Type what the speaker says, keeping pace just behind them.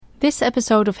This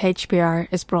episode of HPR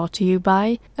is brought to you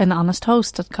by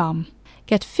anhonesthost.com.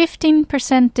 Get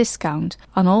 15% discount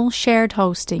on all shared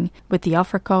hosting with the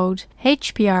offer code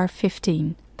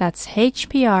HPR15. That's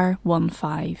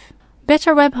HPR15.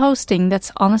 Better web hosting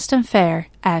that's honest and fair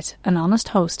at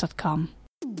anhonesthost.com.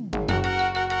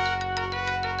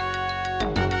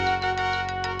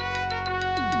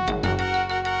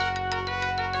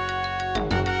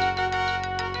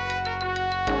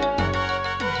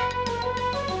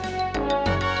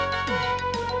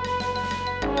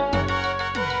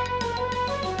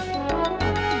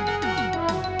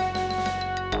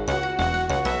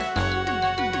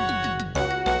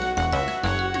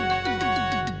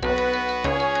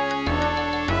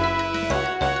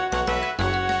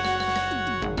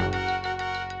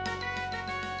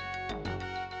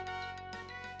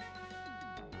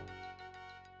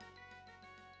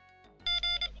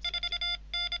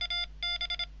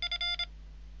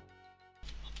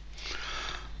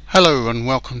 Hello and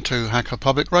welcome to Hacker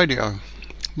Public Radio.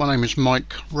 My name is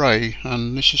Mike Ray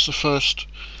and this is the first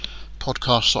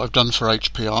podcast that I've done for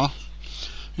HPR.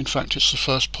 In fact, it's the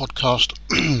first podcast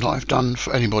that I've done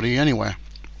for anybody anywhere.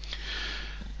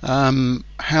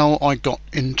 How I got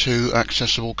into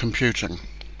accessible computing.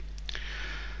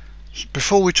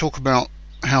 Before we talk about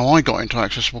how I got into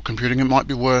accessible computing, it might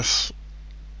be worth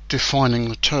defining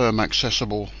the term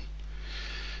accessible.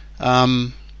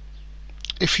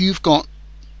 If you've got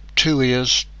 2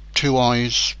 ears, 2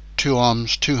 eyes, 2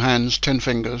 arms, 2 hands, 10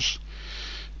 fingers,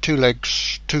 2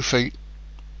 legs, 2 feet,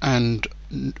 and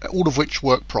all of which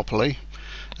work properly,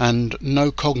 and no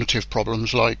cognitive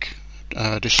problems like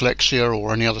dyslexia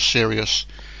or any other serious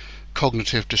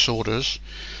cognitive disorders,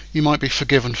 you might be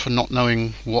forgiven for not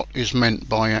knowing what is meant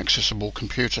by accessible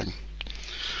computing.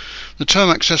 The term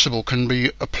accessible can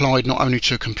be applied not only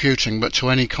to computing but to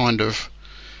any kind of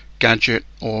gadget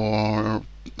or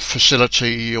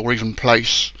facility or even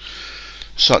place,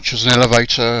 such as an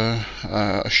elevator,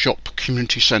 a shop,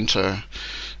 community centre,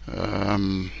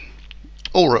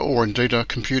 or indeed a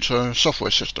computer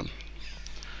software system.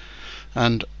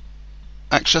 And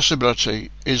accessibility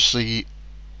is the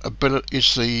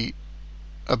ability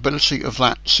of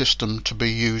that system to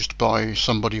be used by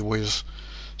somebody with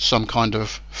some kind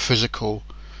of physical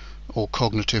or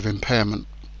cognitive impairment.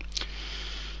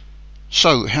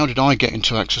 So, how did I get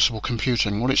into accessible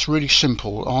computing? Well, it's really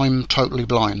simple. I'm totally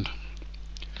blind.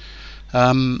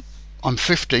 I'm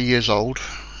 50 years old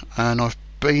and I've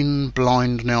been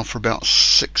blind now for about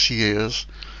 6 years,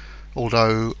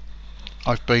 although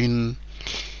I've been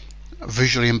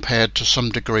visually impaired to some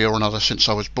degree or another since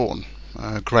I was born,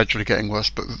 gradually getting worse,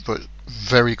 but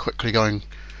very quickly going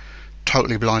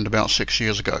totally blind about 6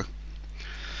 years ago.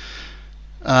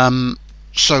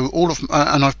 So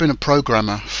and I've been a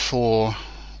programmer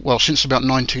since about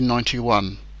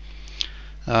 1991.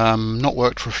 Not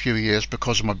worked for a few years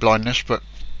because of my blindness, but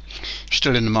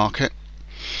still in the market.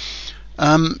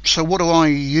 So what do I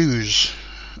use?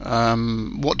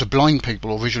 What do blind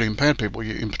people or visually impaired people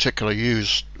in particular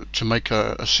use to make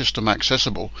a system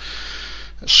accessible?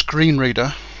 A screen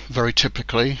reader, very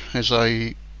typically, is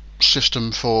a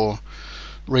system for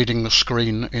reading the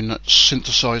screen in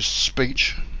synthesized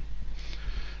speech.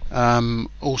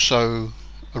 Also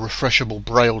a refreshable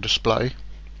braille display,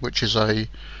 which is a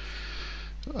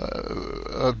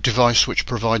device which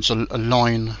provides a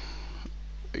line,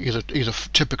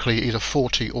 typically either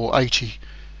 40 or 80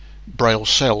 braille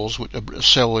cells. A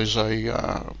cell is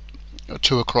a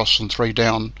 2 across and 3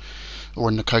 down, or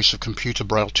in the case of computer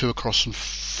braille, 2 across and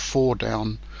 4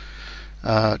 down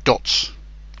dots.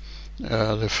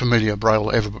 The familiar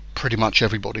braille pretty much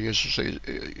everybody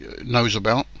knows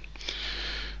about.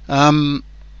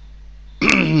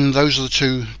 Those are the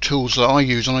 2 tools that I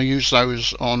use, and I use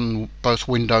those on both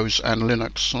Windows and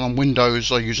Linux. And on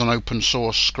Windows I use an open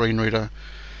source screen reader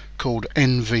called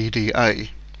NVDA,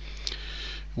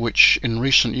 which in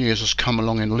recent years has come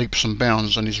along in leaps and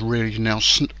bounds and is really now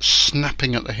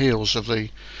snapping at the heels of the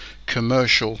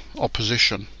commercial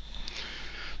opposition.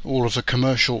 All of the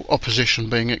commercial opposition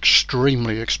being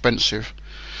extremely expensive.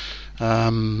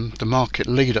 The market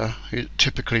leader, it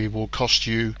typically will cost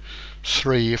you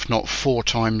 3 if not 4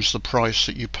 times the price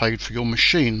that you paid for your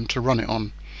machine to run it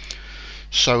on.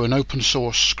 So an open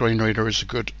source screen reader is a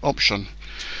good option.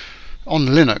 On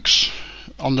the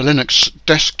Linux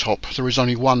desktop there is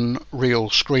only one real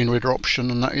screen reader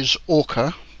option, and that is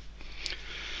Orca,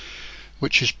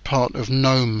 which is part of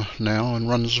GNOME now and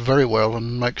runs very well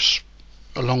and makes,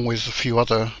 along with a few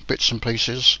other bits and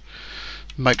pieces,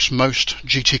 makes most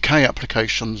GTK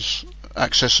applications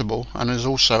accessible, and there's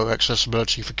also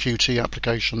accessibility for Qt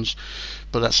applications,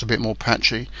 but that's a bit more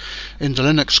patchy. In the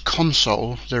Linux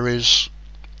console there is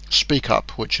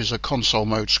SpeakUp, which is a console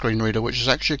mode screen reader, which is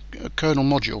actually a kernel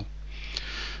module,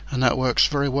 and that works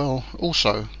very well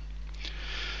also.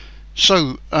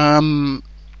 So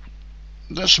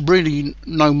there's really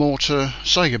no more to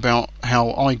say about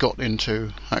how I got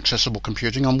into accessible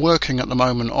computing. I'm working at the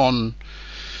moment on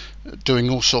doing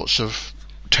all sorts of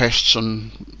tests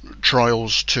and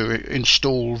trials to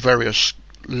install various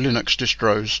Linux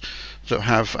distros that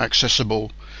have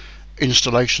accessible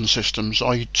installation systems.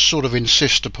 I sort of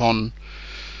insist upon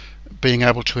being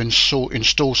able to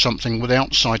install something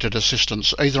without sighted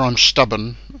assistance. Either I'm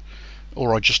stubborn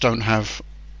or I just don't have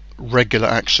regular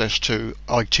access to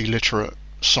IT literate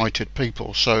sighted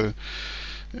people, so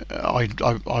I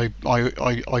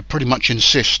pretty much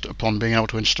insist upon being able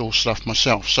to install stuff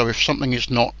myself. So if something is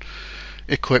not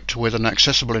equipped with an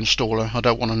accessible installer, I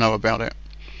don't want to know about it.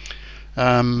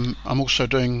 I'm also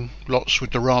doing lots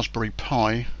with the Raspberry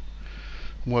Pi,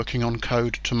 working on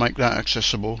code to make that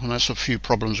accessible, and there's a few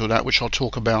problems with that which I'll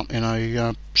talk about in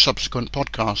a subsequent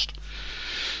podcast.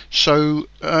 So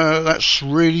that's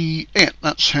really it.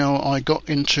 That's how I got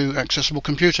into accessible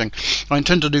computing. I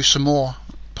intend to do some more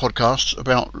podcasts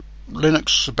about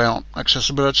Linux, about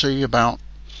accessibility, about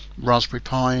Raspberry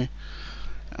Pi,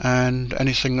 and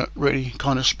anything that really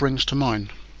kind of springs to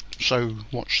mind. So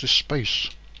watch this space.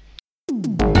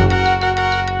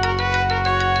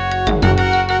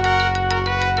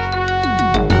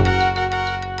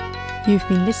 You've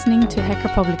been listening to Hacker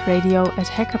Public Radio at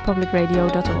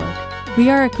hackerpublicradio.org. We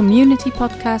are a community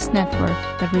podcast network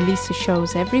that releases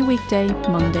shows every weekday,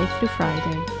 Monday through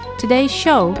Friday. Today's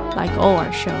show, like all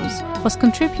our shows, was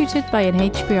contributed by an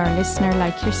HPR listener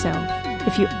like yourself.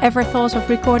 If you ever thought of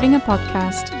recording a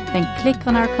podcast, then click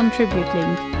on our contribute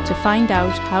link to find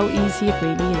out how easy it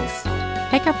really is.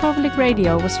 Hacker Public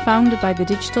Radio was founded by the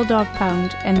Digital Dog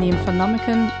Pound and the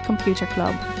Infonomicon Computer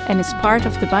Club and is part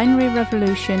of the binary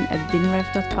revolution at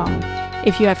binrev.com.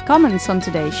 If you have comments on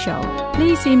today's show,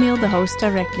 please email the host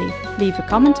directly, leave a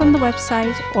comment on the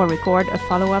website, or record a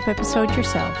follow-up episode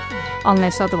yourself.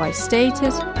 Unless otherwise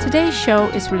stated, today's show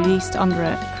is released under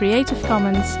a Creative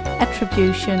Commons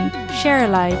Attribution Share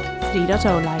Alike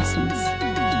 3.0 license.